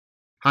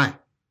Hi,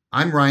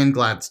 I'm Ryan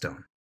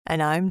Gladstone.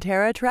 And I'm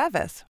Tara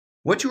Travis.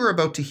 What you are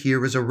about to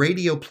hear is a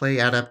radio play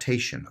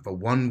adaptation of a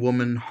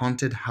one-woman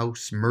haunted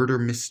house murder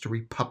mystery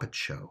puppet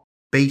show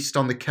based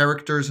on the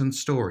characters and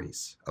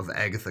stories of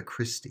Agatha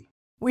Christie.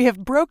 We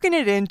have broken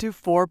it into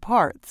 4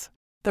 parts.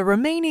 The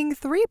remaining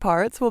 3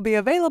 parts will be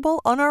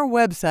available on our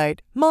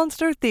website,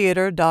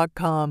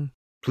 monstertheater.com.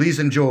 Please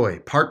enjoy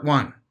Part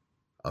 1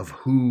 of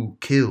Who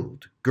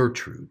Killed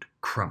Gertrude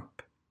Crump.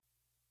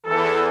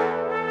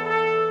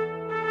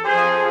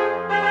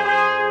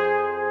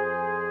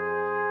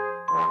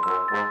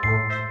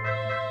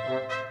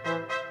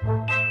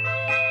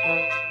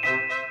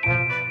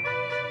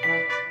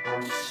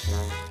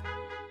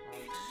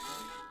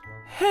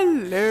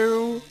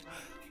 Hello.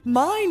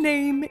 My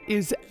name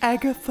is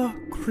Agatha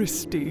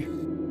Christie.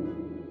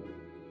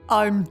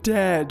 I'm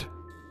dead.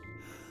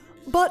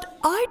 But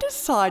I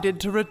decided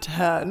to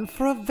return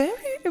for a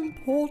very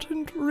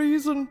important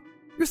reason.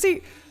 You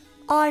see,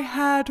 I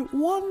had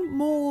one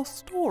more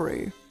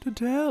story to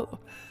tell.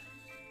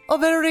 A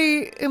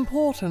very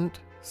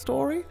important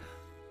story.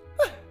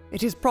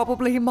 It is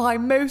probably my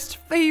most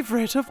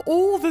favorite of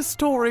all the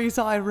stories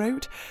I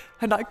wrote,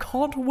 and I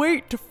can't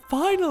wait to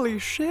finally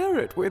share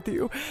it with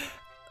you.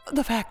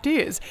 The fact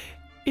is,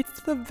 it's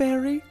the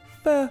very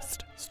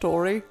first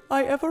story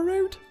I ever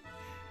wrote.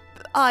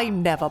 I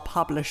never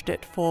published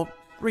it for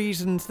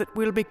reasons that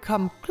will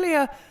become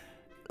clear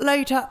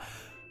later,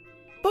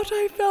 but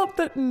I felt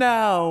that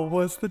now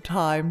was the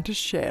time to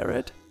share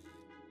it.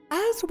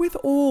 As with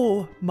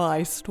all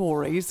my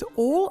stories,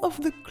 all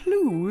of the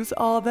clues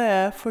are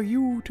there for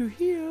you to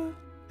hear.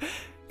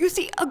 You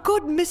see, a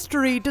good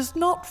mystery does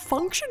not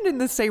function in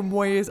the same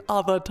way as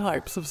other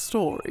types of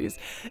stories.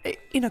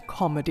 In a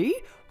comedy,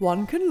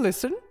 one can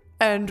listen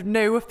and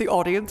know if the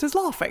audience is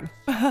laughing.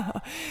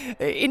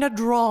 In a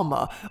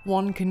drama,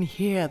 one can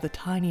hear the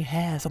tiny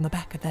hairs on the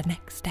back of their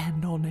neck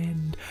stand on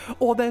end,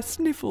 or their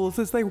sniffles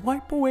as they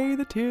wipe away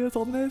the tears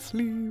on their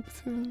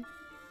sleeves.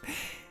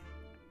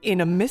 In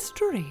a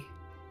mystery,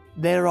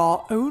 there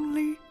are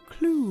only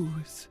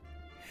clues.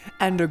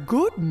 And a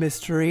good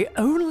mystery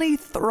only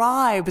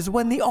thrives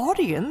when the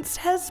audience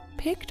has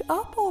picked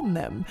up on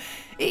them.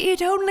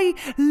 It only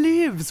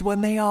lives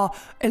when they are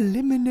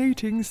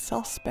eliminating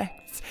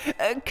suspects,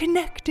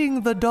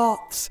 connecting the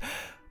dots,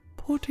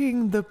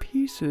 putting the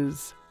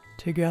pieces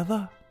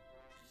together.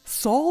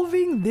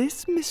 Solving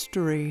this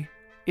mystery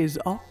is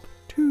up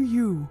to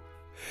you.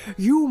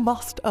 You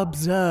must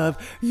observe,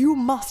 you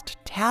must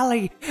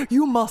tally,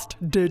 you must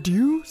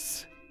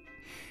deduce.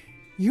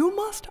 You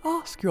must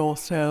ask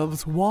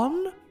yourselves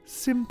one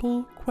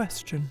simple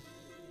question.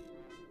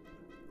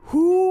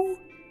 Who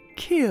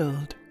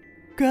killed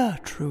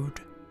Gertrude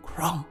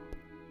Crump?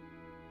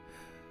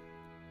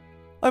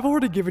 I've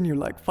already given you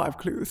like 5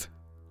 clues,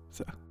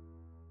 so.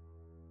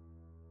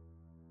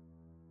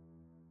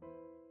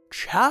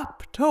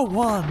 Chapter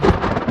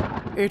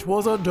 1. It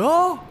was a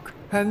dark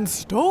and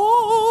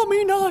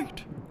stormy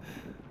night.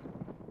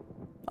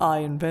 I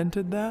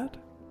invented that.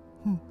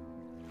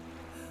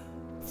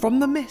 From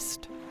the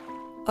mist,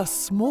 a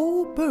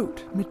small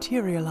boat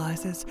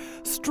materializes,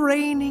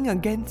 straining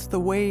against the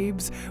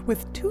waves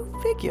with 2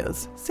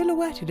 figures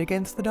silhouetted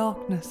against the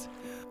darkness.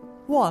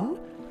 One,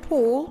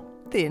 tall,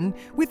 thin,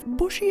 with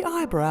bushy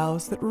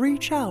eyebrows that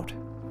reach out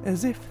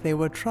as if they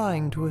were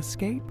trying to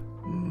escape.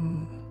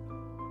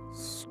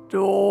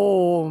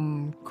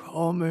 Storm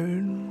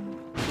coming.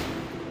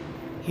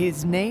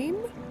 His name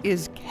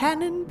is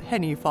Canon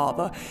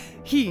Pennyfather.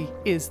 He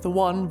is the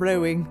one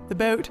rowing the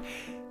boat.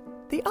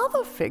 The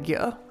other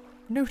figure,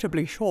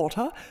 notably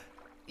shorter,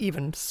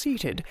 even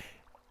seated,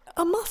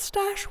 a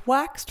mustache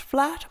waxed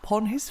flat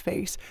upon his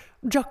face,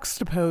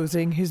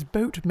 juxtaposing his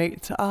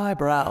boatmate's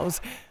eyebrows.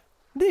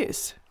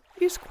 This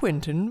is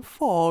Quentin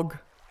Fogg.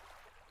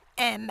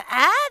 Am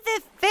I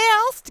the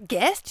first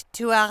guest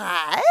to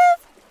arrive?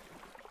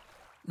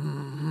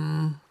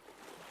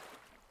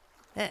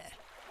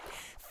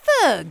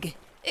 Fogg,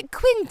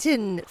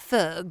 Quentin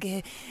Fogg,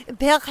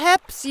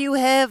 perhaps you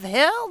have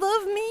heard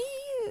of me?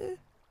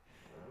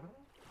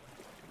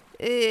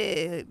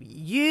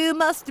 You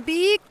must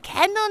be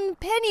Canon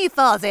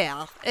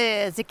Pennyfather,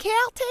 the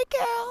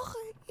caretaker.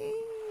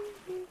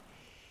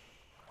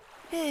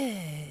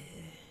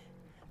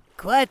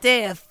 Quite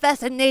a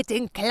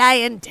fascinating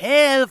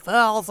clientele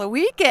for the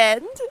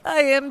weekend,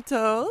 I am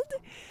told.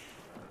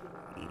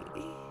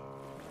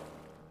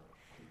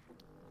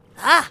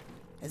 Ah,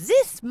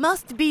 this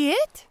must be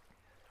it.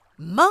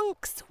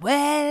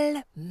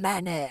 Monkswell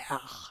Manor.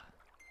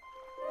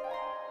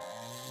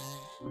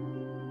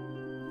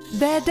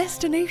 Their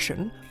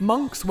destination,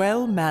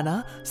 Monkswell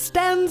Manor,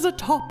 stands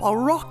atop a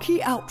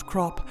rocky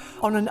outcrop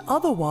on an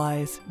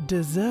otherwise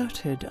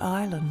deserted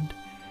island.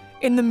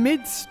 In the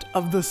midst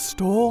of the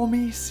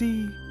stormy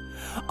sea,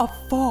 a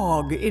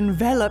fog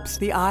envelops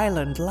the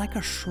island like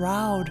a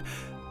shroud.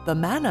 The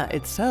manor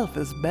itself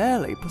is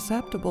barely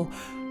perceptible,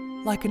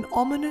 like an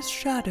ominous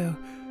shadow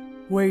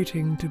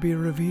waiting to be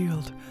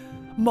revealed.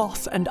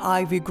 Moss and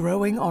ivy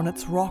growing on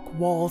its rock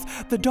walls,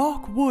 the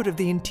dark wood of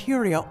the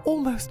interior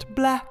almost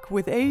black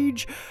with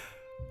age.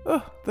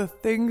 Oh, the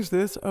things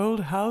this old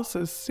house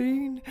has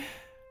seen,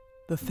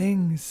 the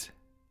things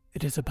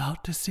it is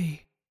about to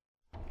see.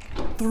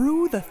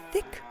 Through the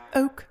thick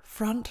oak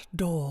front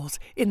doors,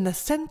 in the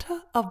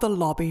centre of the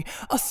lobby,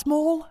 a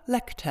small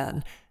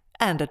lectern,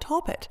 and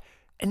atop it,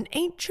 an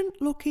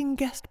ancient-looking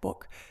guest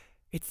book,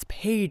 its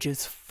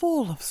pages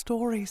full of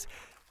stories,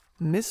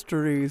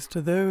 mysteries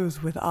to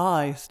those with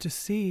eyes to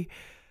see,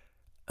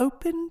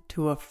 open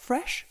to a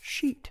fresh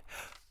sheet,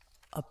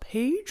 a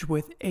page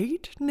with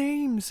 8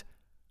 names.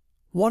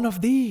 One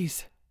of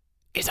these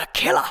is a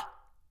killer.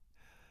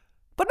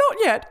 But not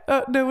yet.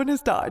 No one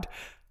has died.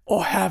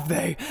 Or have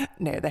they?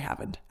 No, they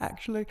haven't,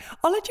 actually.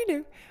 I'll let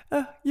you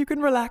know. You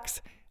can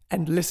relax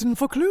and listen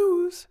for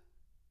clues.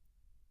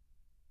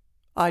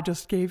 I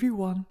just gave you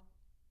one.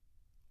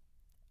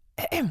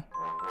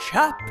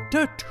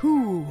 Chapter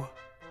 2.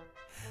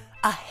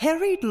 A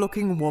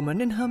harried-looking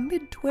woman in her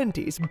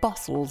mid-20s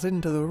bustles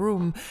into the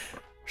room.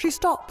 She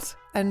stops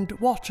and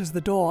watches the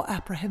door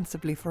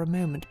apprehensively for a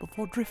moment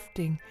before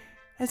drifting,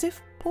 as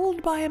if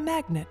pulled by a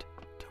magnet,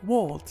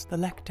 towards the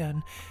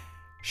lectern.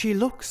 She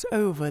looks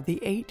over the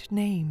 8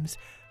 names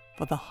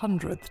for the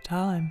 100th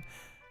time.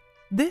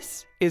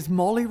 This is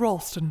Molly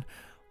Ralston,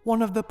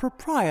 one of the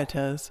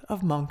proprietors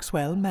of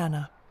Monkswell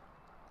Manor.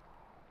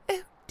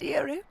 Oh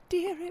dear, oh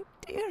dear, oh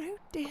dear, oh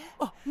dear.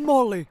 Oh,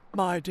 Molly,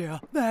 my dear,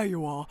 there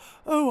you are.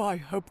 Oh, I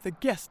hope the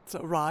guests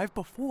arrive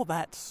before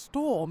that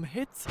storm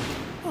hits.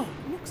 Oh,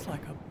 looks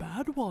like a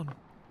bad one.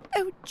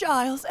 Oh,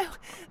 Giles, oh,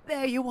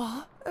 there you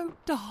are. Oh,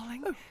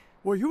 darling. Oh,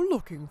 were you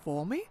looking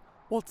for me?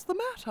 What's the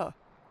matter?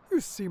 You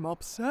seem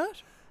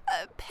upset.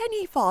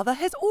 Pennyfather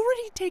has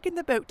already taken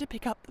the boat to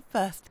pick up the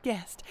first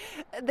guest.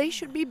 They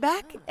should be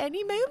back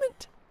any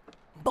moment.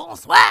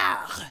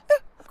 Bonsoir!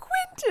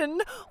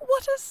 Quentin,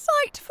 what a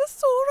sight for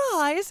sore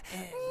eyes.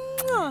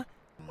 Mwah,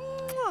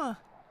 mwah,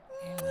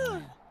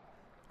 mwah.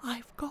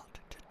 I've got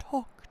to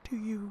talk to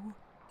you.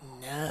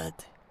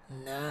 Not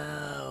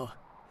now.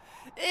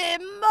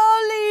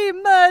 Molly,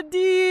 my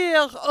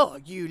dear, oh,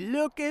 you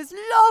look as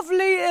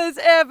lovely as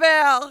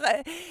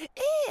ever.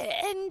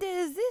 And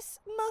this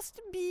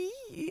must be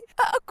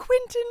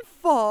Quentin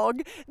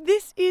Fogg.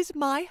 This is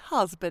my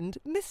husband,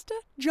 Mr.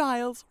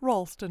 Giles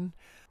Ralston.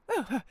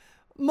 Oh,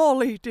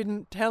 Molly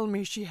didn't tell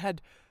me she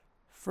had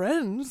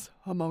friends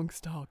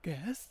amongst our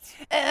guests.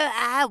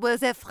 I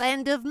was a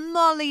friend of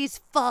Molly's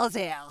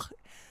father.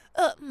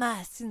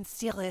 My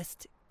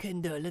sincerest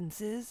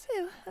condolences.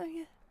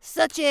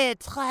 Such a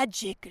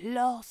tragic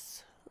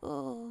loss.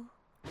 Oh.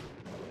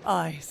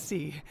 I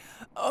see.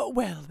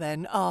 Well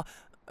then,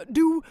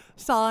 do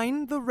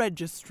sign the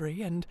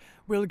registry and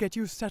we'll get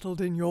you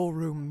settled in your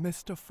room,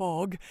 Mr.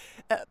 Fogg.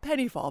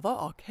 Pennyfather,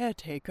 our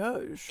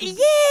caretaker, should...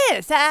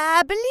 Yes,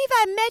 I believe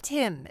I met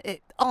him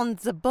on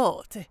the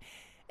boat.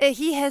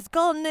 He has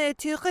gone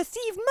to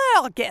receive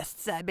more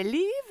guests, I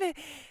believe.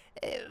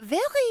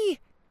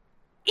 Very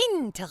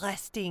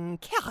interesting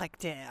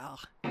character.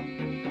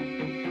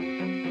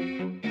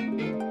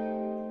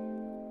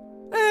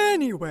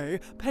 Anyway,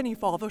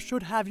 Pennyfather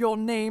should have your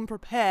name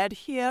prepared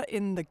here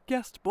in the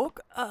guest book.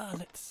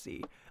 Let's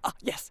see.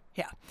 Yes,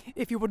 here.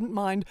 If you wouldn't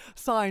mind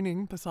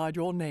signing beside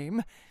your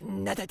name.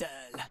 Not at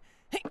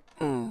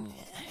all.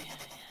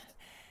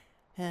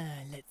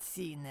 Let's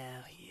see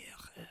now here.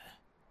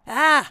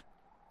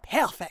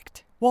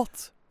 Perfect.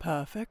 What's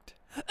perfect?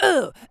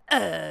 Come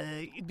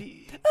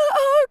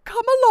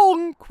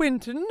along,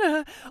 Quentin.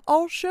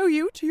 I'll show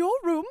you to your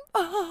room.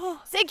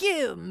 Thank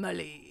you,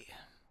 Molly.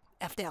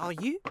 After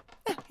you?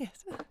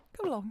 Yes,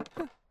 come along.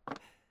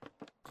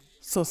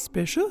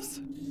 Suspicious?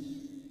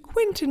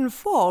 Quentin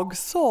Fogg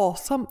saw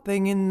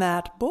something in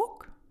that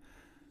book.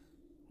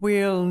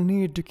 We'll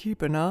need to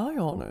keep an eye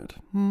on it,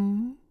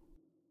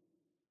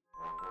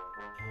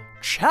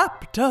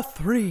 Chapter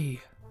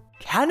 3.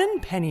 Canon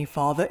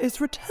Pennyfather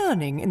is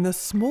returning in the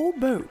small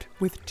boat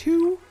with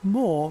 2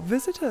 more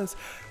visitors,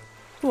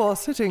 who are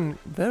sitting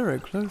very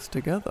close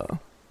together.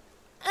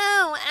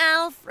 Oh,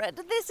 Alfred,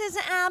 this is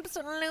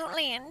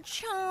absolutely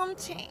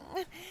enchanting.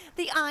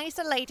 The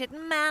isolated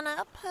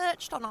manor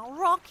perched on a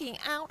rocky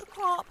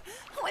outcrop.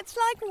 Oh, it's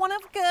like one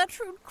of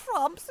Gertrude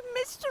Crump's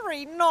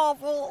mystery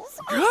novels.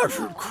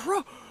 Gertrude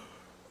Crump?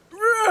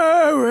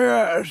 Oh,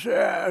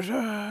 yes.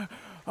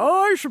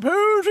 I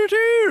suppose it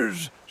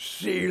is,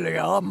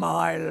 Celia,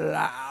 my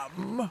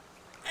lamb.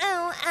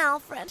 Oh,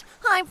 Alfred,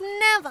 I've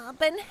never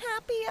been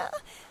happier.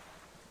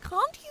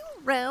 Can't you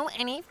row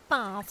any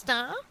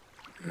faster?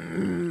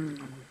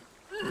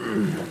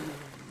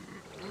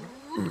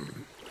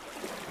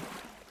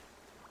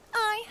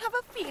 I have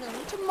a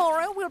feeling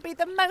tomorrow will be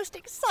the most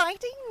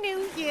exciting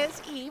New Year's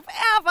Eve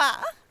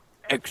ever.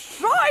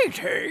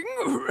 Exciting?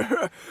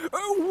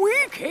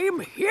 We came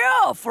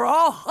here for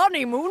our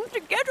honeymoon to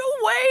get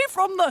away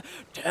from the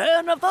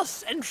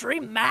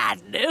turn-of-the-century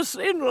madness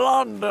in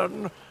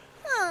London.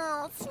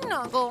 Oh,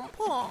 snuggle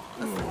paws.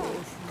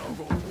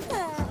 Snuggle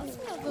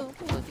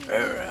paws.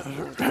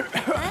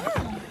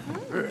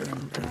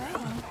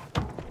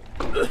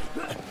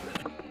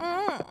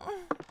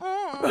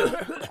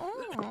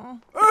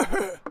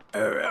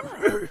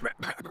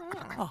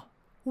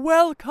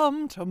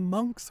 Welcome to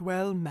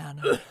Monkswell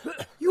Manor.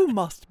 You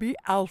must be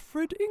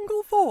Alfred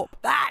Inglethorpe.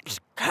 That's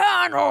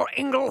Colonel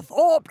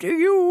Inglethorpe to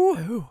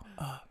you.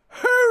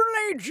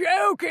 Only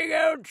joking,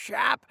 old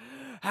chap.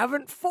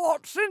 Haven't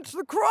fought since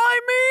the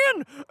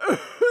Crimean.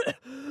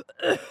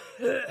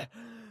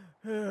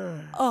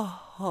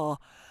 Aha.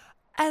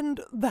 And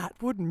that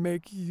would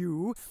make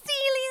you...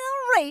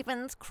 Celia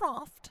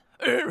Ravenscroft.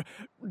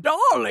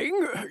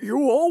 Darling,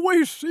 you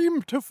always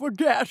seem to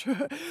forget.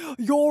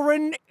 You're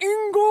an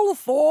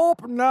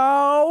Inglethorpe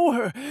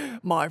now.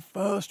 My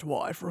first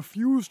wife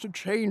refused to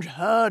change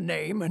her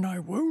name, and I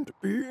won't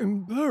be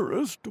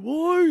embarrassed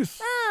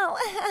twice.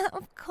 Oh,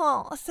 of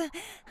course.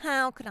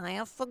 How could I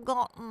have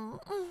forgotten?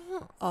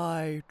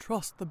 I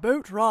trust the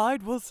boat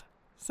ride was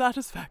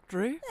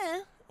satisfactory.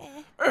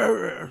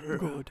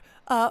 Good.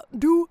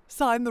 Do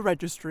sign the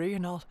registry,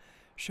 and I'll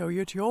show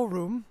you to your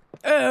room.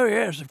 Oh,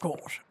 yes, of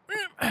course.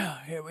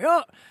 Here we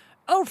are.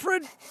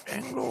 Alfred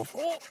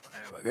Inglethorpe.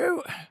 There we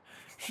go.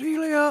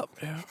 Celia.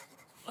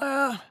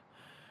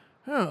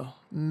 Oh,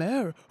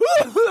 Mary.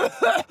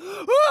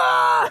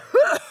 Oh,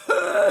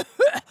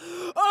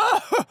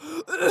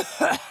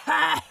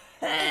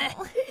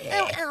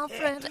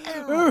 Alfred.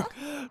 Oh.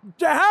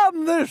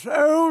 Damn this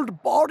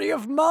old body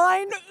of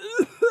mine.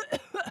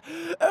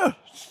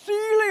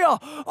 Celia,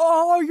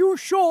 are you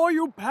sure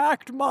you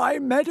packed my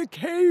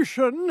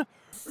medication?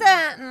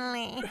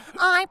 Certainly.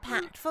 I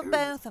packed for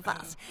both of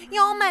us.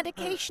 Your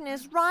medication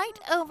is right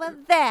over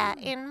there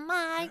in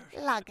my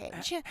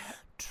luggage.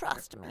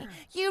 Trust me,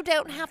 you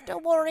don't have to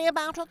worry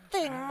about a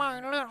thing, my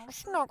little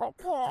snuggle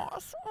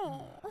paws.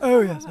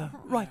 Oh, yes,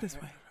 right this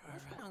way.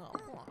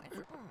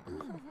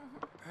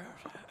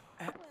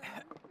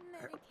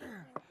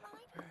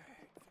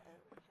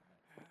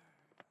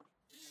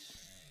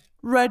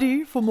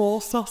 Ready for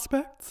more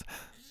suspects?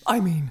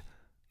 I mean,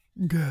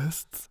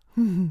 ghosts.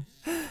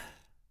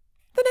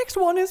 The next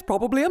one is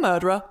probably a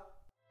murderer.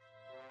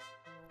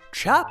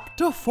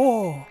 Chapter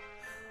 4.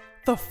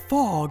 The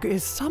fog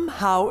is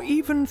somehow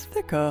even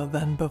thicker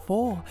than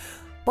before,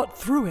 but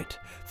through it,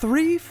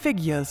 3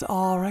 figures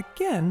are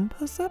again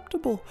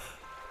perceptible.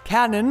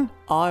 Canon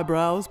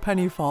Eyebrows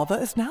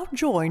Pennyfather is now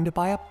joined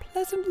by a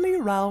pleasantly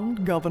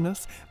round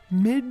governess,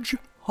 Midge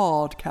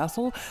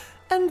Hardcastle,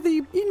 and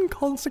the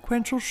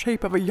inconsequential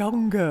shape of a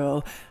young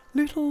girl,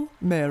 little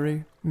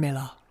Mary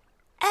Miller.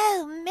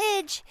 Oh,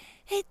 Midge,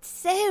 it's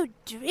so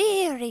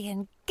dreary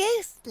and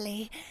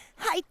ghostly.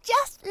 I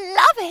just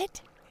love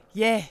it.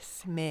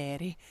 Yes,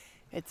 Mary,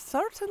 it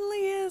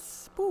certainly is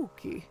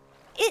spooky.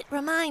 It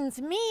reminds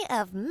me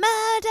of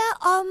Murder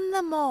on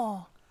the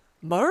Moor.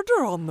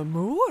 Murder on the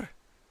Moor?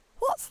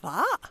 What's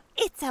that?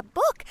 It's a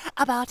book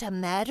about a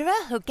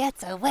murderer who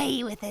gets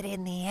away with it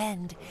in the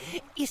end.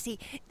 You see,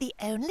 the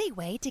only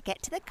way to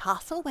get to the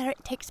castle where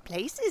it takes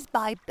place is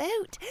by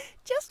boat,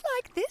 just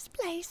like this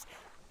place.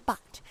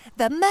 But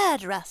the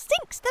murderer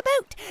sinks the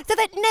boat so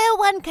that no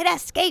one can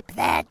escape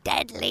their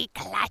deadly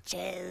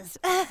clutches.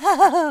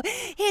 Oh,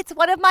 it's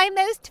one of my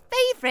most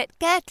favourite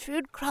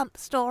Gertrude Crump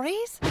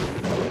stories.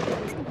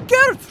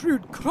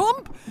 Gertrude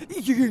Crump?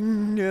 You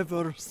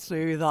never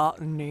say that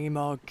name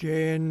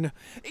again.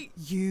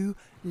 You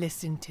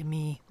listen to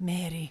me,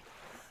 Mary.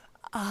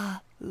 I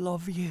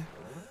love you.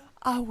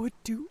 I would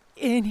do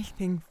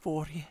anything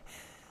for you.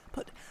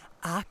 But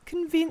I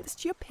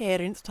convinced your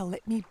parents to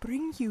let me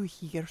bring you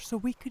here so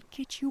we could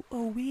get you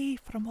away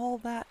from all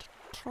that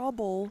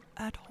trouble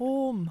at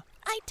home.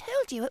 I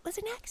told you it was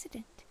an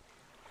accident.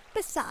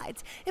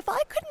 Besides, if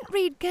I couldn't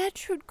read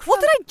Gertrude Crump...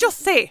 What did I just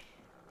say?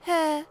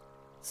 Her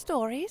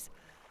stories?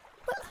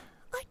 Well,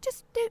 I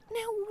just don't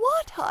know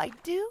what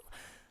I'd do.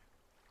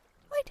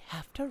 I'd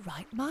have to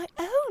write my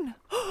own.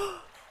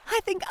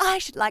 I think I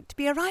should like to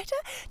be a writer,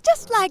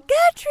 just like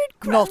Gertrude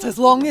Crump. Not as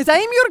long as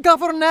I'm your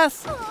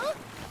governess. Aw.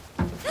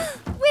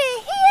 We're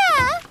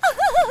here!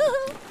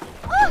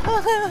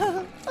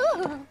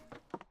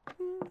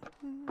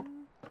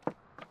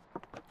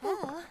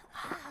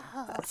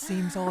 That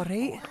seems all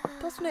right,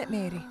 doesn't it,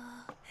 Mary?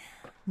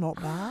 Not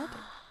bad.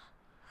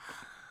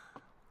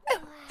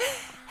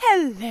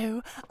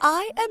 Hello,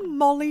 I am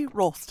Molly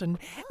Ralston.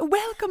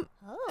 Welcome.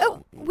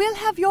 Oh, we'll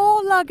have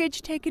your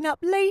luggage taken up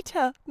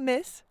later,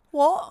 miss.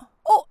 What?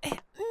 Oh,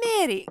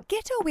 Mary,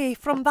 get away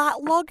from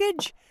that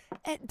luggage.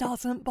 It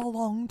doesn't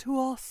belong to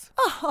us.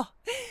 Ah,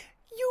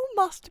 you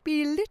must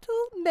be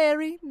little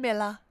Mary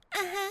Miller.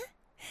 Uh-huh.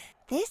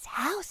 This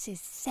house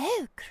is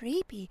so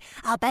creepy.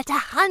 I'll bet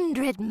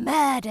 100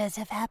 murders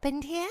have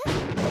happened here.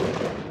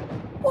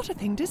 What a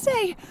thing to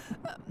say.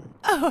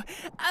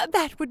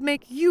 That would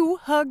make you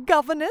her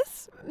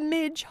governess,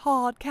 Midge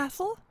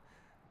Hardcastle.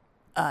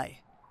 Aye.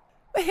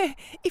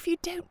 If you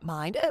don't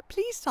mind,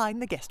 please sign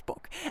the guest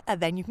book, and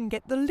then you can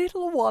get the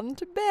little one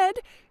to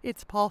bed.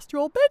 It's past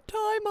your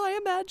bedtime, I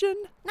imagine.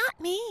 Not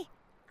me.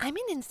 I'm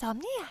an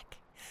insomniac.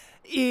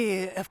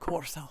 Of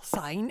course I'll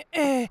sign.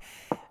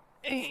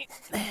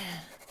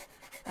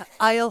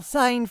 I'll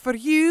sign for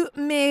you,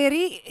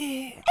 Mary.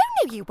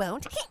 Oh, no, you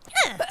won't.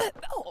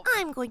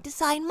 I'm going to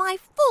sign my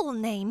full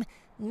name.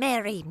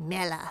 Mary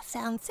Miller.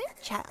 Sounds so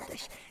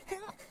childish.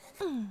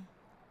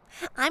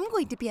 I'm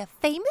going to be a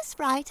famous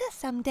writer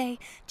someday,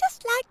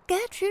 just like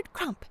Gertrude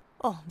Crump.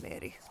 Oh,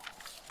 Mary.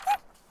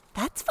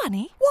 That's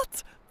funny.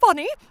 What's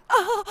funny?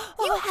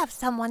 You have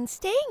someone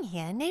staying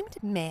here named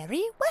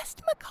Mary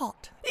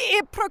Westmacott.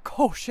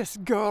 Precocious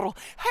girl.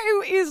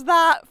 How is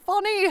that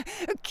funny?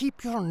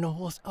 Keep your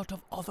nose out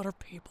of other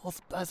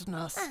people's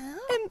business.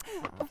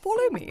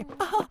 Follow me.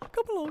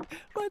 Come along.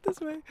 Right this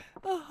way.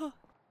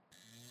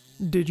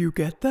 Did you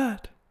get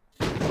that?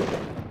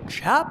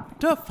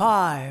 Chapter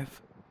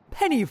 5.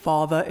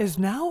 Pennyfather is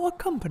now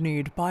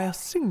accompanied by a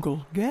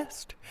single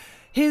guest.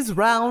 His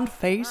round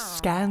face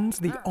scans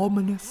the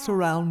ominous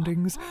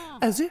surroundings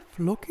as if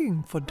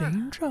looking for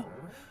danger.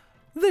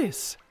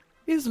 This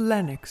is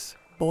Lennox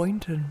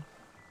Boynton.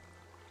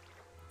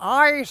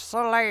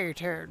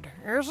 Isolated,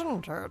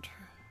 isn't it?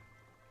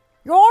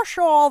 You're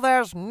sure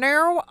there's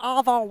no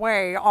other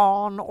way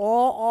on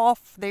or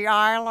off the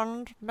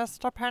island,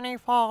 Mr.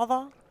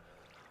 Pennyfather?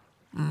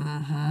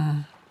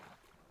 Mm-hmm.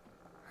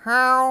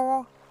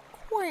 How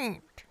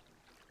quaint.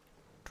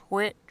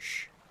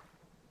 Twitch,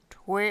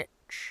 twitch.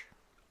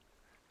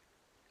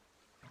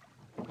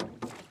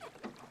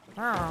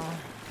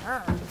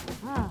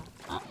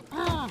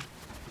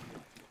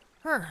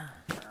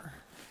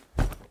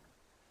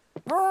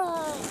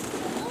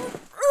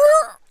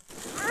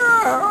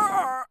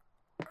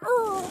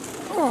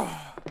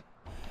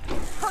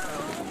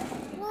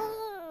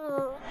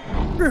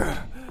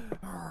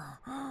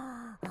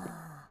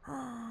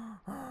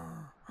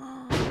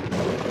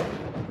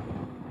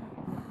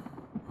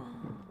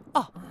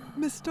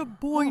 Mr.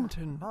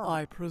 Boynton,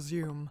 I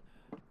presume.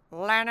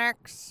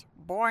 Lennox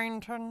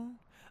Boynton.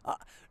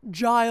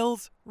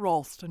 Giles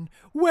Ralston,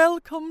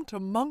 welcome to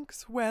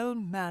Monkswell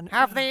Manor.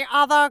 Have the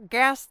other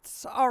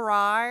guests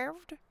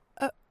arrived?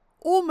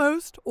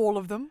 Almost all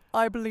of them,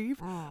 I believe.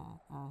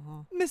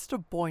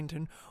 Mr.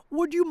 Boynton,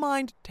 would you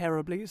mind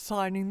terribly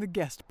signing the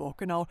guest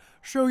book and I'll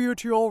show you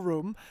to your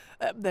room?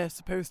 There's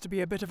supposed to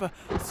be a bit of a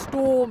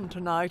storm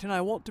tonight and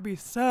I want to be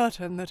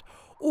certain that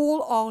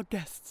all our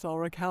guests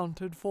are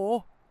accounted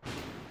for.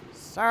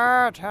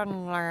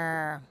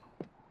 Certainly.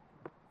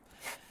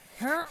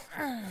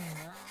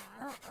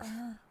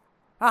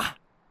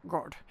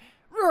 Good.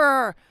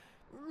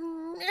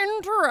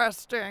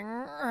 Interesting.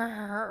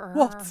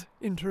 What's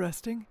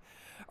interesting?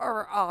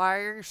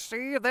 I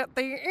see that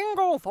the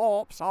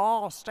Inglethorpes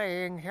are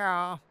staying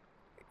here.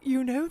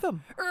 You know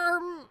them?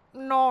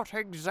 Not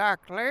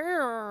exactly.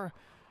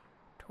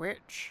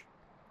 Twitch.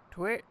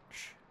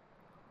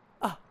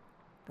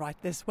 Right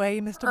this way,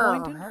 Mr.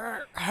 Boynton.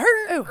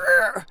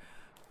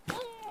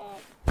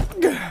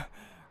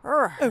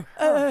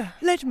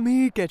 Let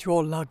me get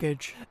your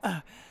luggage.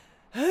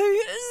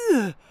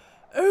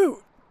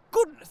 Oh,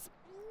 goodness.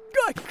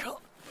 I can't.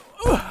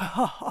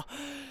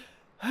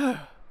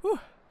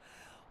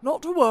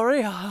 Not to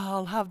worry,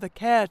 I'll have the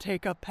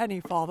caretaker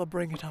Pennyfather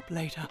bring it up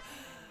later.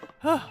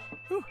 Well,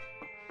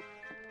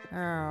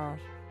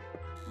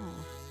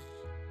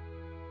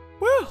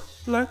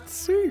 let's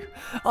see.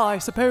 I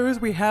suppose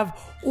we have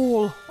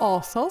all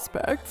our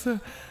suspects.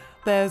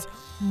 There's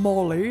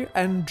Molly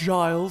and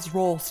Giles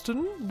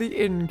Ralston, the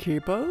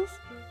innkeepers.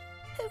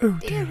 Oh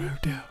dear.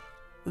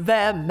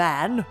 Their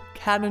man,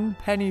 Canon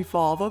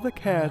Pennyfather, the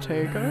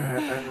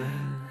caretaker.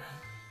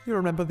 You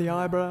remember the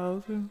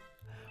eyebrows?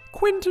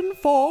 Quentin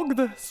Fogg,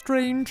 the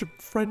strange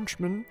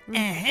Frenchman.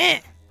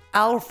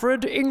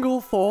 Alfred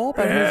Inglethorpe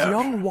and his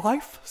young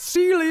wife,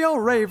 Celia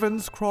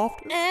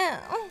Ravenscroft.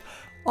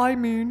 I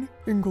mean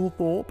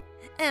Inglethorpe.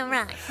 Oh,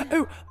 right.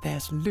 Oh,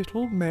 there's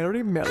little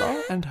Mary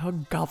Miller and her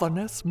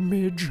governess,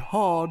 Midge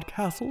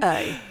Hardcastle.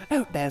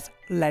 Oh, there's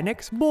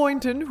Lennox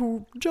Boynton,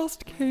 who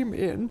just came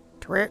in.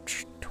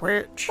 Twitch.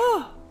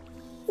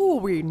 All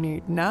we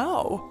need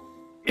now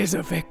is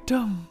a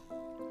victim.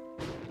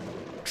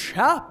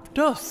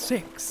 Chapter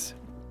 6.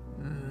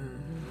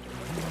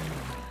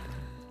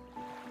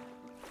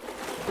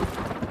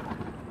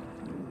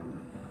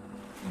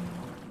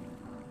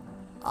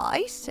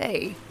 I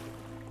say,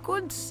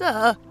 good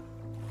sir,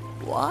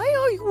 why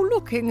are you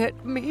looking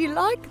at me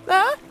like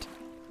that?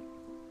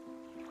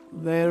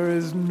 There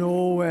is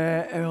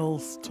nowhere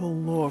else to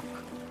look,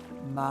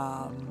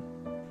 ma'am.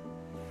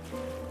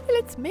 Well,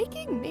 it's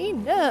making me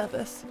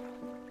nervous.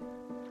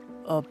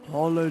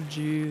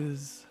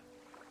 Apologies,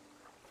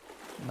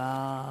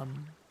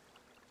 ma'am.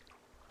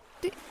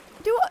 Do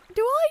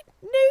I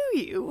know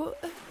you?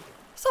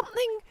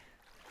 Something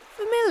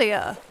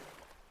familiar?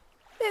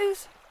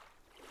 Those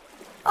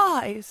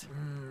eyes.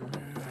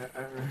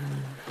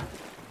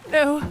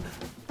 No,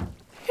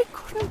 it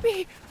couldn't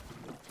be.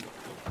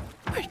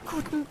 It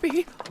couldn't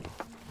be.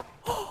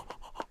 Oh,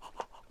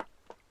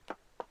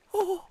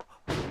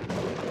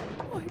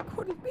 it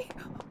couldn't be.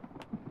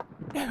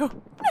 No,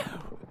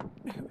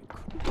 it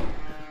couldn't be.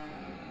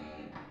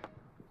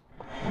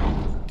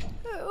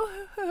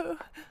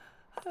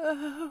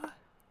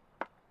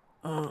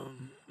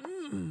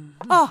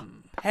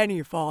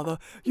 penny, Father.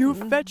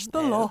 You've fetched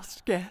the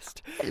lost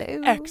guest.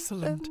 Hello.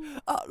 Excellent.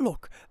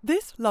 Look,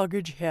 this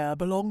luggage here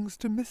belongs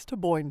to Mr.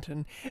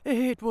 Boynton.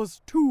 It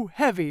was too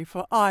heavy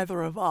for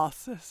either of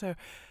us, so...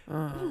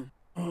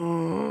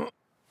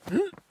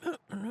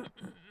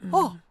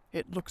 Oh,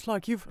 it looks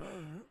like you've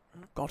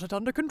got it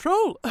under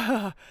control.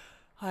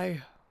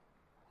 I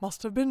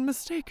must have been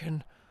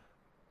mistaken.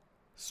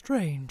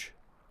 Strange.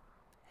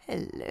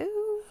 Hello.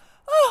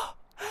 Oh,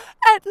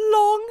 at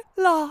long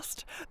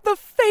last, the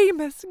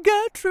famous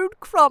Gertrude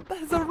Crump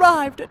has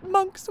arrived at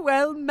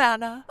Monkswell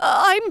Manor.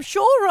 I'm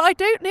sure I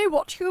don't know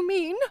what you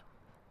mean.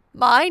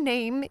 My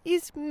name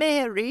is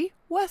Mary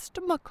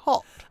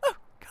Westmacott. Oh,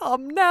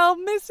 come now,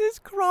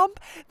 Mrs. Crump.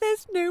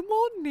 There's no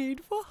more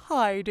need for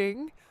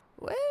hiding.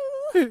 Well,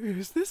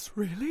 Is this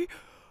really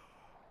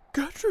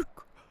Gertrude?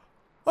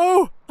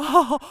 Oh,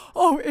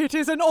 it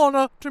is an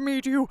honor to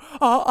meet you.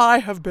 I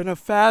have been a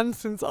fan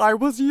since I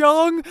was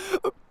young.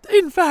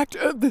 In fact,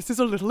 this is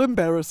a little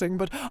embarrassing,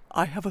 but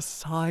I have a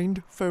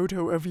signed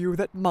photo of you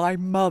that my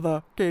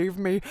mother gave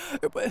me.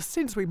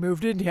 Since we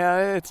moved in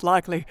here, it's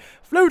likely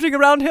floating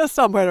around here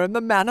somewhere in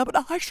the manor,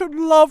 but I should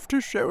love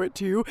to show it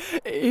to you,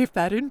 if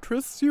that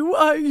interests you.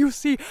 You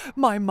see,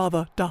 my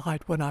mother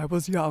died when I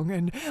was young,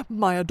 and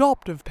my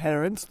adoptive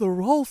parents, the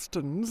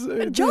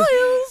Ralstons...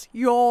 Giles,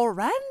 you're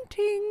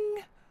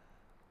ranting.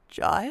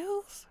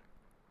 Giles?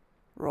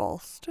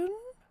 Ralston?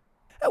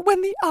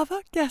 When the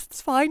other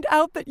guests find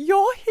out that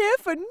you're here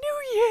for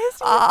New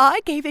Year's...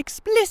 I gave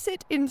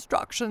explicit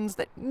instructions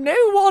that no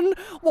one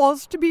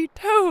was to be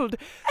told.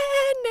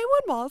 No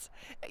one was.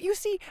 You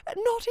see,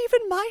 not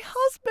even my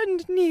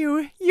husband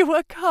knew you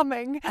were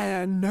coming.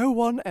 And no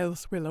one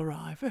else will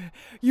arrive.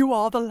 You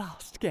are the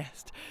last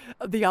guest.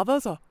 The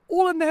others are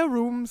all in their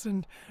rooms,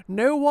 and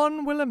no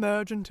one will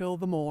emerge until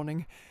the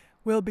morning.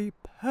 We'll be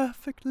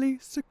perfectly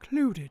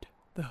secluded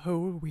the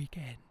whole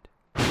weekend.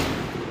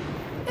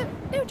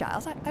 No,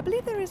 Giles, I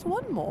believe there is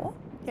one more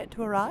yet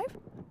to arrive.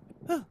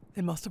 Oh,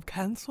 they must have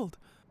cancelled.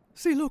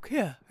 See, look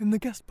here, in the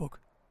guest book.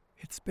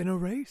 It's been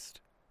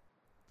erased.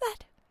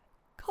 That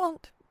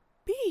can't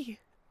be.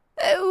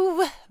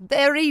 Oh,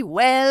 very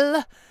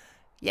well.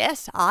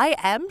 Yes, I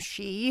am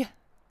she,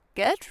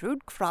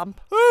 Gertrude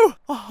Crump.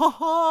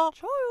 Oh,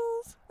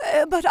 Giles.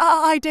 But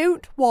I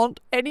don't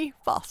want any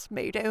fuss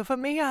made over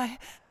me. I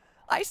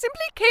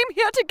simply came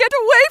here to get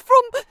away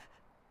from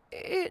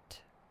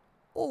it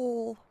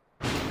all.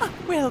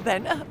 Well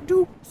then,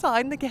 do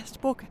sign the guest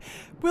book.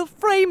 We'll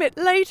frame it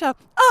later.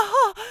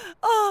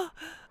 Oh,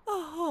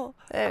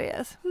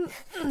 yes. Oh,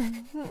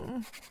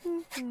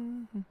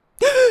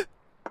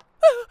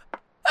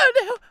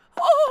 no.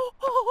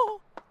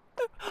 Oh.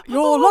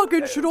 Your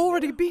luggage should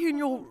already be in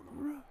your...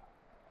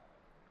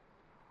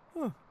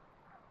 Huh.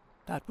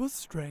 That was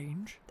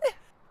strange.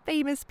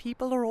 Famous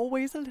people are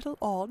always a little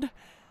odd.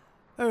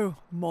 Oh,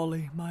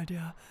 Molly, my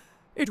dear,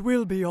 it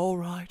will be all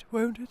right,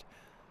 won't it?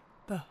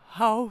 The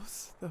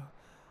house, the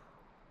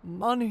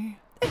money...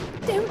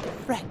 Don't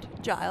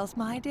fret, Giles,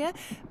 my dear.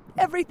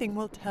 Everything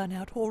will turn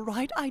out all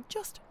right. I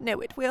just know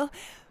it will.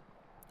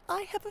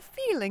 I have a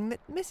feeling that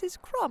Mrs.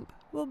 Crump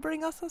will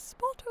bring us a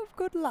spot of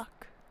good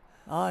luck.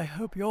 I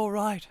hope you're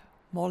right,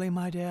 Molly,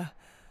 my dear.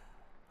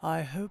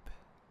 I hope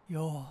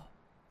you're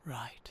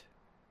right.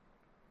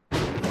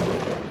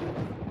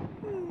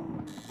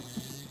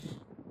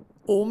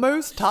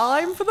 Almost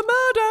time for the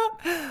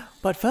murder!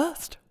 But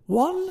first,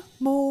 one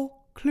more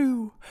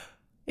clue.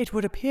 It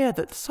would appear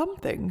that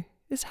something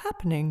is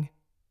happening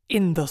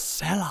in the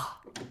cellar.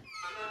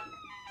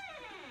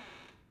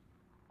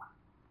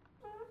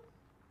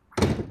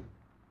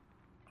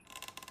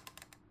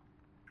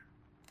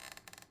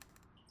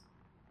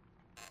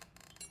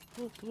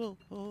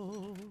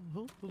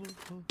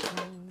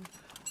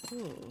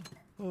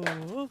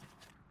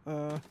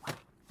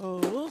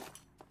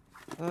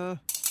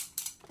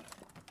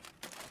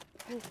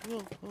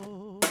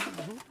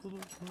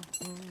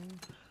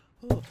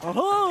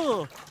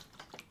 Aha!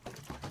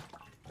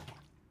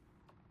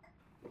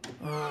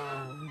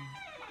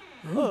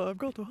 I've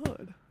got to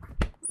hide.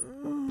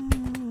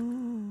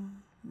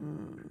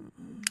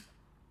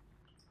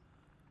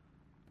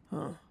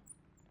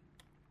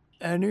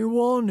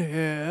 Anyone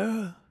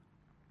here?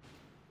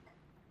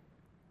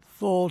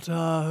 Thought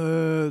I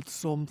heard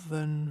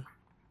something.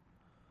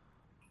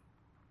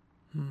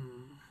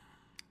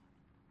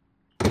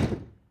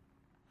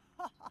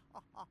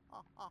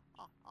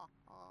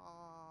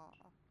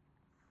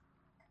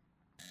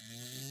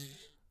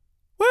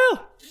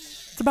 Well,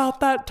 it's about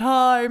that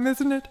time,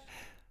 isn't it?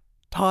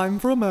 Time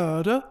for a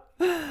murder.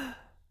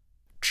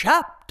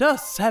 Chapter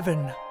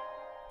 7.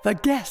 The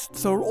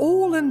guests are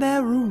all in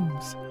their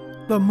rooms.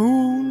 The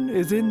moon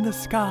is in the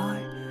sky.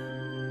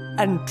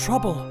 And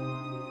trouble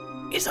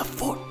is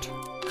afoot.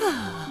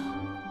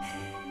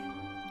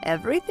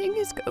 Everything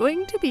is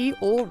going to be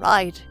all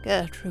right,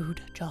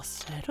 Gertrude.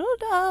 Just settle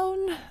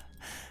down.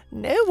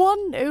 No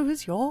one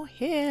knows you're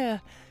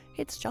here.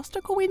 It's just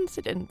a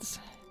coincidence.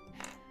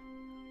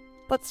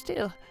 But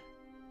still,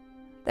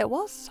 there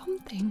was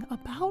something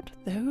about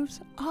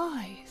those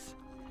eyes.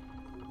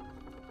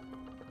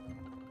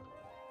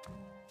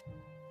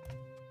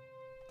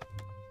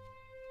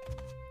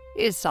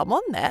 Is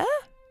someone there?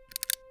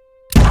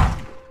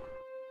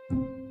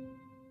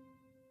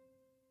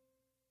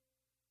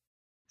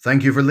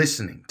 Thank you for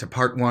listening to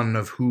part 1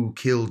 of Who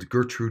Killed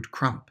Gertrude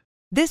Crump.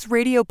 This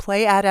radio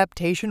play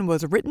adaptation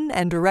was written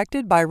and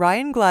directed by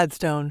Ryan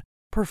Gladstone,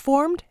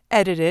 performed,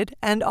 edited,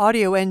 and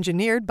audio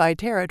engineered by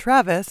Tara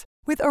Travis,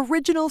 with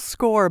original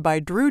score by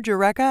Drew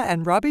Jureka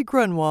and Robbie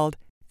Grunwald,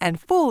 and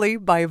Foley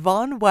by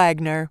Von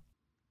Wagner.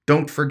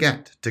 Don't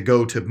forget to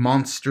go to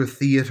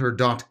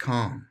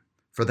monstertheater.com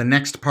for the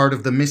next part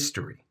of the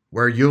mystery,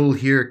 where you'll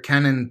hear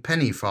Canon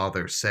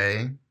Pennyfather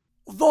say,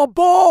 The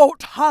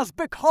boat has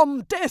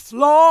become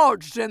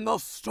dislodged in the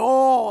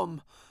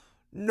storm.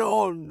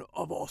 None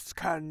of us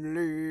can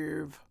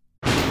leave.